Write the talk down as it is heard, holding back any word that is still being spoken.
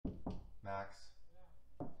Max,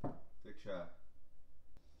 𝗥cie𝗁𝗁𝗿𝗆.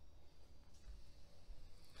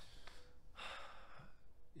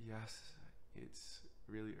 Yes, it's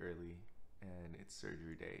really early and it's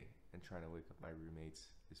surgery day, and trying to wake up my roommates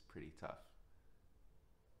is pretty tough.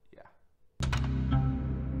 Yeah.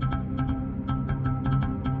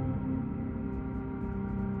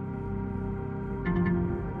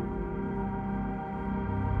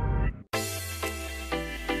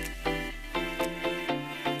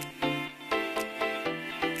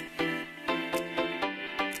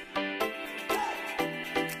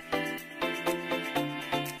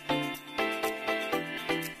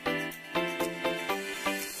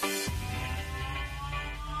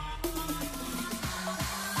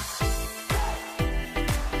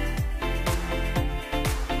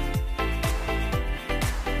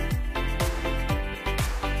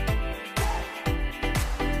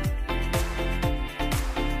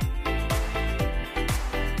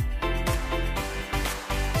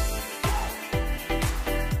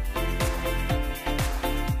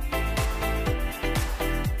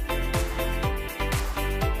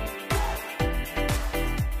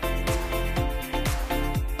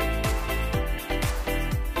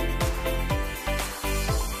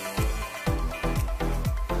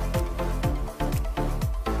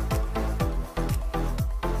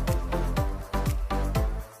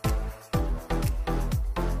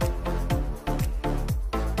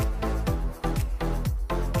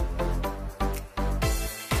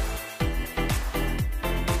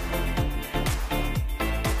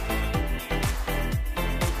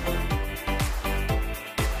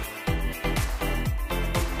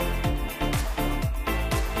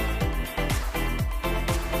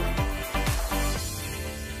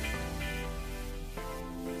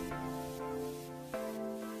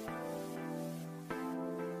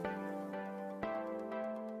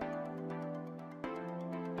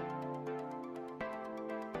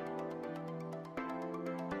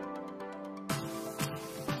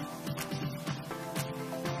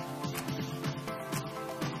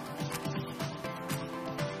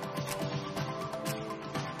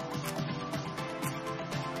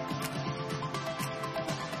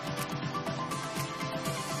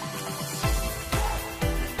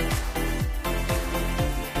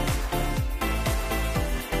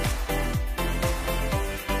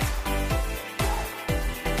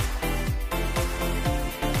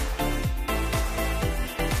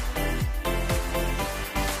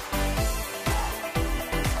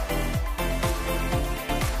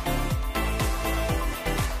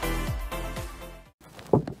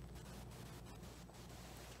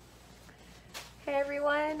 Hey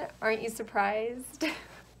everyone, aren't you surprised?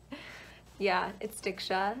 Yeah, it's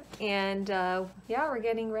𝗥cie, and yeah, we're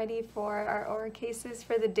getting ready for our OR cases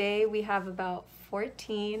for the day. We have about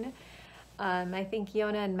 14. I think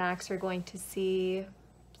Yona and Max are going to see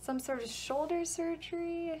some sort of shoulder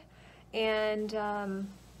surgery, and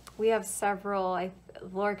we have several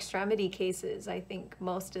lower extremity cases. I think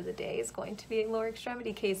most of the day is going to be lower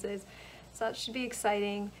extremity cases, so that should be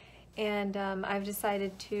exciting. And I've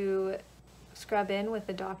decided to scrub in with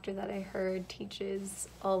a doctor that I heard teaches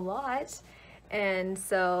a lot, and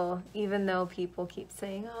so even though people keep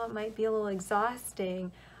saying, oh, it might be a little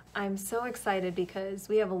exhausting, I'm so excited because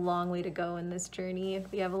we have a long way to go in this journey.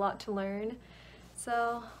 We have a lot to learn,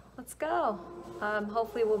 so let's go.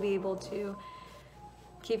 Hopefully we'll be able to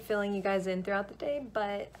keep filling you guys in throughout the day,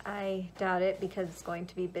 but I doubt it because it's going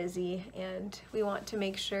to be busy, and we want to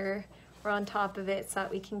make sure we're on top of it so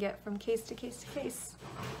that we can get from case to case to case.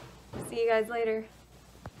 See you guys later.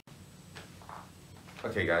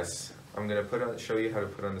 Okay guys, I'm gonna show you how to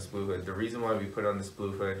put on this blue hood. The reason why we put on this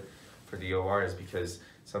blue hood for the OR is because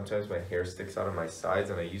sometimes my hair sticks out on my sides,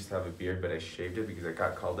 and I used to have a beard but I shaved it because I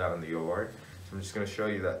got called out on the OR. So I'm just gonna show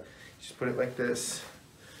you that. Just put it like this.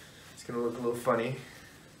 It's gonna look a little funny.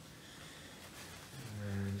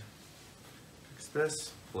 And fix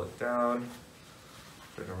this, pull it down,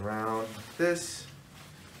 put it around like this.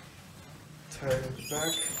 Tie it at the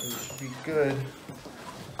back, and it should be good.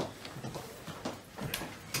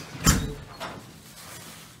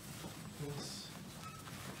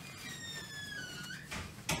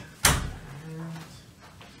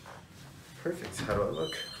 Perfect. How do I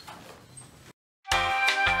look?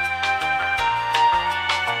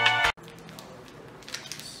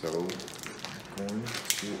 So, going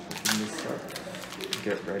to open this up,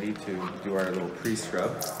 get ready to do our little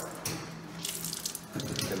pre-scrub.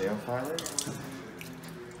 The nail filer.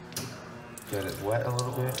 Get it wet a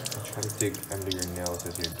little bit and try to dig under your nails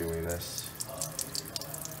as you're doing this.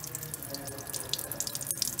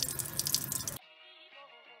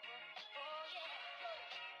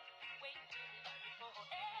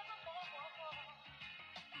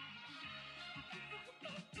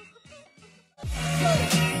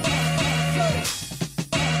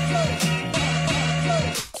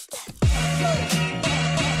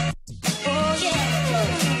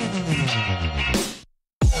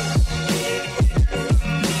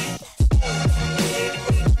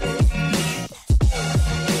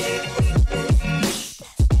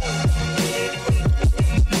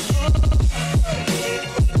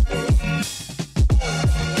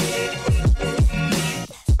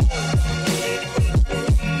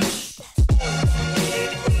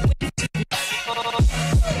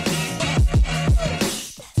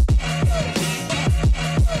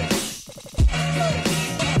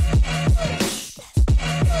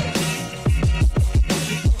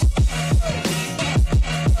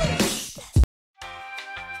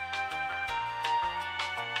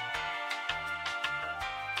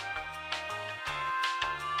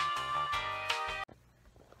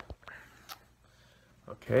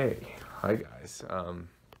 Okay, hi guys.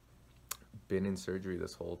 Been in surgery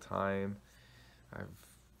this whole time. I've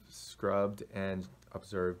scrubbed and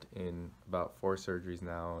observed in about 4 surgeries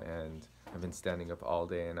now, and I've been standing up all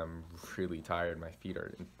day and I'm really tired. My feet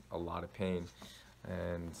are in a lot of pain,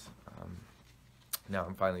 and now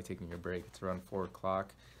I'm finally taking a break. It's around 4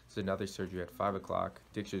 o'clock. There's another surgery at 5 o'clock.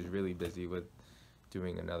 𝗥cie is really busy with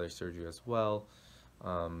doing another surgery as well.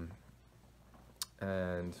 And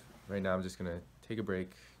right now I'm just gonna take a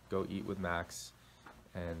break, go eat with Max,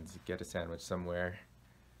 and get a sandwich somewhere.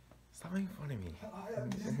 Stop making fun of me.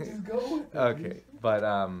 Just go with it. Okay, but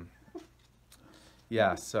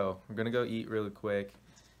yeah, so I'm gonna go eat really quick,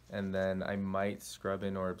 and then I might scrub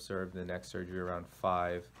in or observe the next surgery around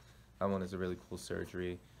 5. That one is a really cool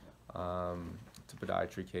surgery. It's a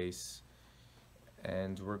podiatry case,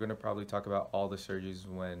 and we're gonna probably talk about all the surgeries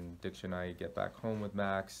when 𝗥cie and I get back home with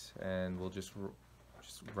Max, and we'll just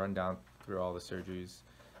run down through all the surgeries.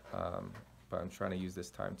 But I'm trying to use this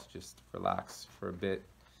time to just relax for a bit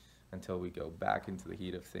until we go back into the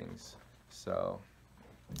heat of things. So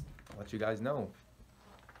I'll let you guys know.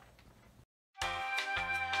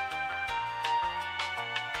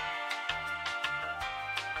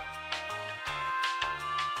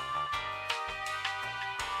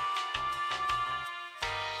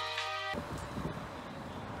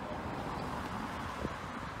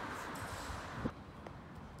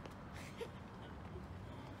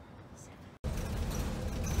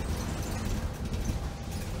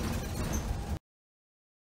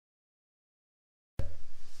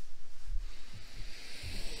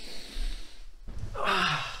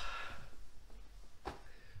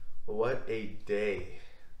 What a day.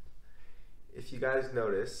 If you guys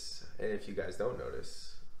notice, and if you guys don't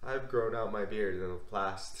notice, I've grown out my beard in the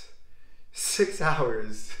last 6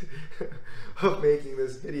 hours of making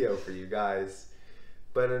this video for you guys.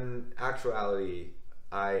 But in actuality,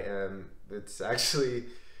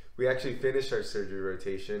 we actually finished our surgery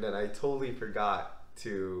rotation, and I totally forgot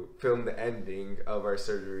to film the ending of our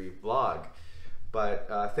surgery vlog. But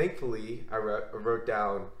thankfully, I wrote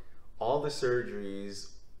down all the surgeries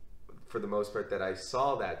for the most part that I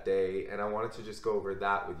saw that day, and I wanted to just go over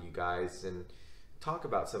that with you guys and talk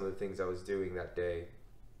about some of the things I was doing that day.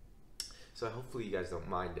 So hopefully you guys don't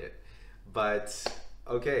mind it. But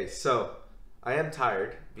okay, so I am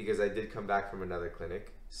tired because I did come back from another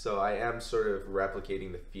clinic. So I am sort of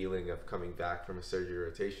replicating the feeling of coming back from a surgery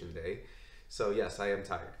rotation day. So yes, I am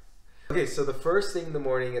tired. Okay, so the first thing in the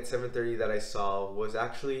morning at 7:30 that I saw was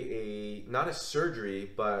actually not a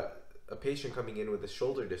surgery, but a patient coming in with a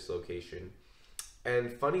shoulder dislocation.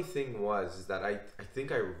 And funny thing was that I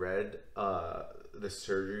think I read the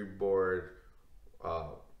surgery board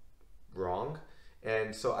wrong,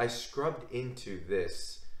 and so I scrubbed into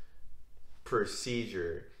this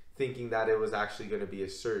procedure thinking that it was actually going to be a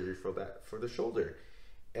surgery for the shoulder.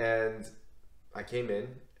 And I came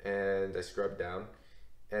in and I scrubbed down,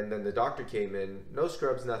 and then the doctor came in, no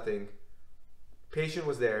scrubs, nothing. Patient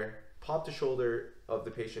was there, popped the shoulder of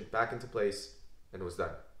the patient back into place, and was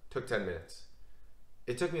done. Took 10 minutes.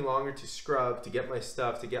 It took me longer to scrub, to get my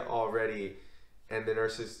stuff, to get all ready, and the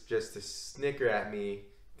nurses just to snicker at me,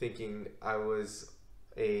 thinking I was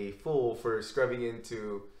a fool for scrubbing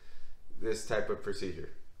into this type of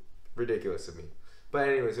procedure. Ridiculous of me. But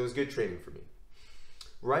anyways, it was good training for me.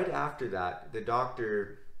 Right after that, the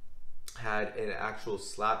doctor had an actual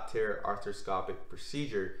slap tear arthroscopic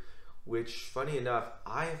procedure, which, funny enough,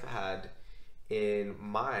 I've had in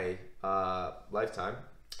my lifetime.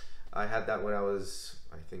 I had that when I was,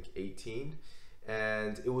 I think, 18,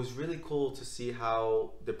 and it was really cool to see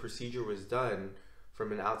how the procedure was done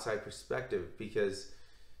from an outside perspective, because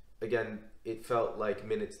again, it felt like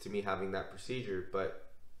minutes to me having that procedure,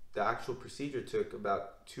 but the actual procedure took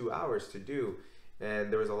about 2 hours to do,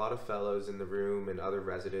 and there was a lot of fellows in the room and other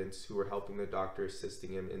residents who were helping the doctor,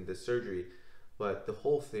 assisting him in the surgery. But the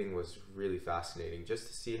whole thing was really fascinating, just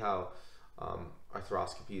to see how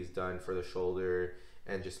arthroscopy is done for the shoulder,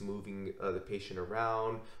 and just moving the patient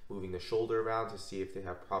around, moving the shoulder around to see if they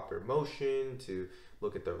have proper motion, to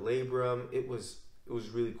look at their labrum. It was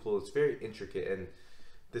really cool. It's very intricate, and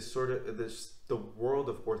the world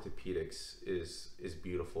of orthopedics is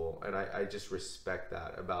beautiful, and I just respect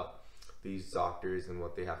that about these doctors and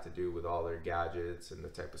what they have to do with all their gadgets and the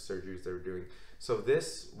type of surgeries they were doing. So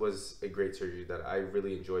this was a great surgery that I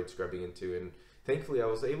really enjoyed scrubbing into, and thankfully I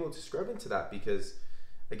was able to scrub into that because,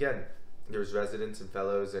 again, there's residents and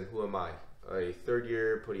fellows, and who am I? A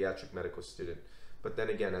 3rd-year podiatric medical student. But then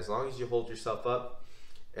again, as long as you hold yourself up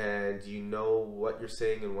and you know what you're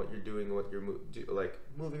saying and what you're doing and what you're like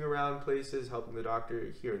moving around places, helping the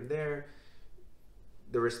doctor here and there,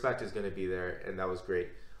 the respect is going to be there, and that was great.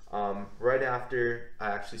 Right after,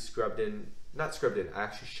 I actually I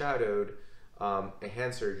actually shadowed a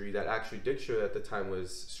hand surgery that actually 𝗥cie at the time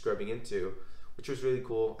was scrubbing into, which was really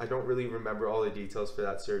cool. I don't really remember all the details for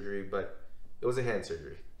that surgery, but it was a hand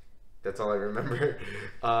surgery. That's all I remember.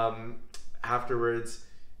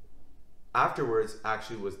 Afterwards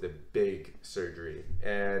actually was the big surgery,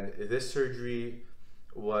 and this surgery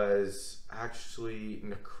was actually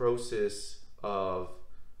necrosis of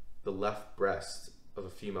the left breast of a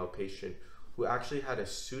female patient who actually had a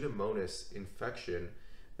𝗦𝗂𝗏𝗏𝗏 infection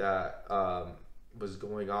that was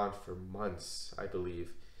going on for months, I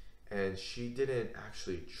believe, and she didn't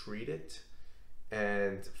actually treat it,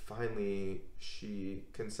 and finally she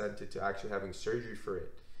consented to actually having surgery for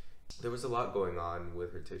it. There was a lot going on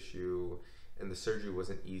with her tissue, and the surgery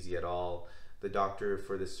wasn't easy at all. The doctor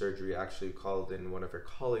for this surgery actually called in one of her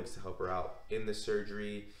colleagues to help her out in the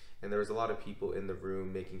surgery, and there was a lot of people in the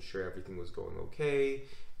room making sure everything was going okay.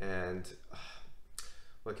 And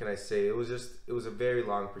what can I say? It was a very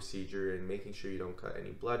long procedure, and making sure you don't cut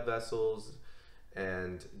any blood vessels,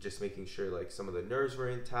 and just making sure like some of the nerves were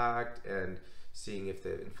intact, and seeing if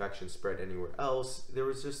the infection spread anywhere else. It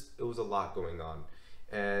was a lot going on.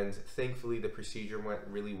 And thankfully the procedure went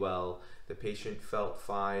really well. The patient felt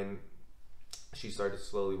fine. She started to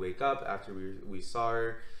slowly wake up after we saw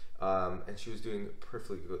her, and she was doing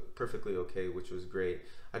perfectly okay, which was great.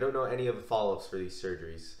 I don't know any of the follow-ups for these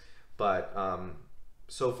surgeries, but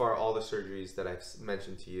so far all the surgeries that I've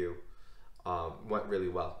mentioned to you went really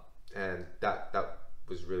well, and that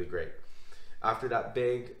was really great. After that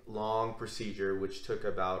big long procedure, which took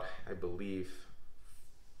about, I believe,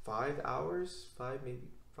 5 hours,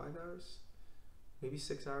 maybe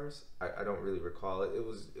 6 hours. I don't really recall it.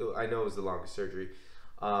 I know it was the longest surgery.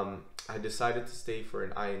 I decided to stay for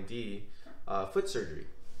an IND foot surgery,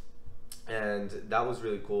 and that was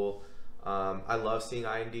really cool. I love seeing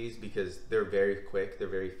INDs because they're very quick, they're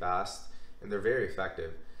very fast, and they're very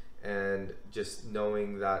effective. And just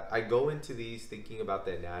knowing that I go into these thinking about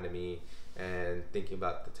the anatomy and thinking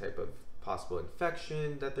about the type of possible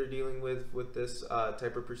infection that they're dealing with this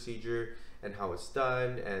type of procedure, and how it's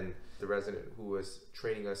done, and the resident who was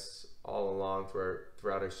training us all along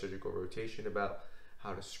throughout our surgical rotation about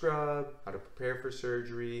how to scrub, how to prepare for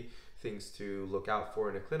surgery, things to look out for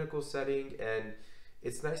in a clinical setting. And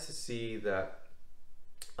it's nice to see that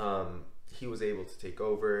he was able to take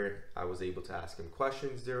over. I was able to ask him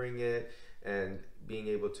questions during it, and being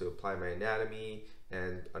able to apply my anatomy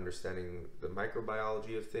and understanding the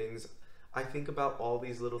microbiology of things. I think about all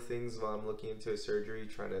these little things while I'm looking into a surgery,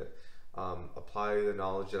 trying to apply the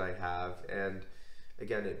knowledge that I have. And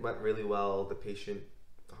again, it went really well. The patient,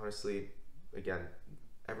 honestly, again,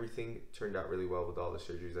 everything turned out really well with all the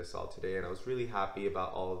surgeries I saw today, and I was really happy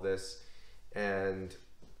about all of this. And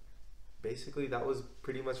basically that was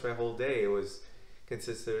pretty much my whole day. It was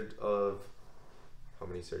consisted of how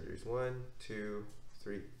many surgeries? 1, 2,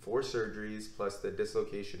 3, 4 surgeries, plus the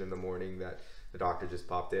dislocation in the morning that the doctor just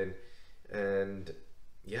popped in. And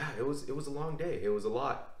yeah, it was a long day. It was a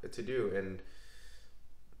lot to do. And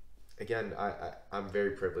again, I'm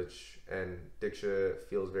very privileged, and 𝗥cie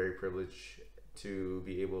feels very privileged to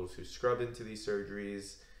be able to scrub into these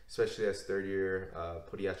surgeries, especially as third-year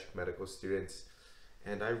podiatric medical students.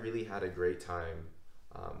 And I really had a great time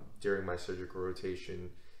during my surgical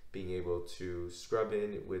rotation, being able to scrub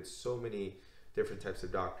in with so many different types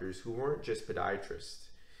of doctors who weren't just podiatrists.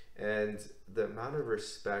 And the amount of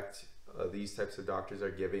respect these types of doctors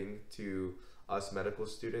are giving to us medical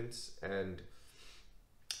students, and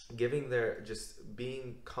giving just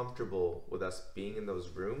being comfortable with us being in those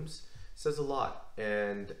rooms, says a lot.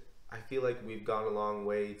 And I feel like we've come a long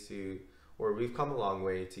way to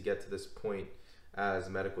get to this point as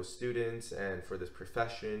medical students, and for this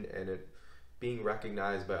profession, and it being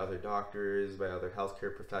recognized by other doctors, by other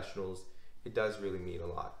healthcare professionals. It does really mean a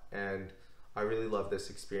lot, and I really love this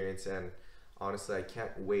experience. And honestly, I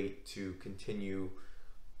can't wait to continue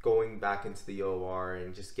going back into the OR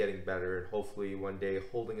and just getting better, and hopefully one day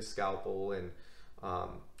holding a scalpel and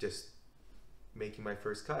just making my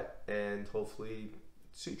first cut, and hopefully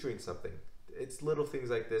suturing something. It's little things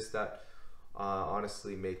like this that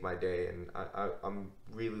honestly make my day, and I'm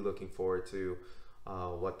really looking forward to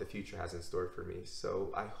what the future has in store for me.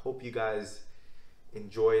 So I hope you guys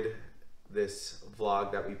enjoyed this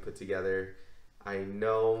vlog that we put together. I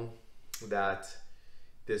know that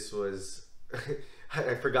this was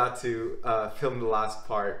I forgot to film the last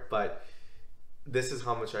part, but this is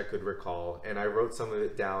how much I could recall, and I wrote some of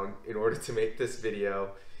it down in order to make this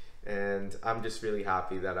video. And I'm just really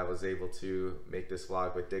happy that I was able to make this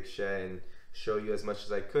vlog with 𝗥cie, and show you as much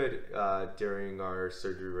as I could during our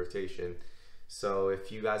surgery rotation. So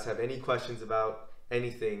if you guys have any questions about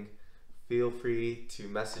anything, feel free to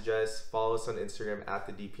message us, follow us on Instagram at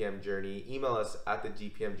the DPM Journey, email us at the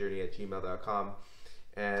dpmjourney@gmail.com,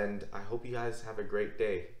 and I hope you guys have a great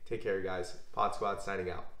day. Take care, guys. Pod Squad signing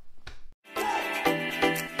out.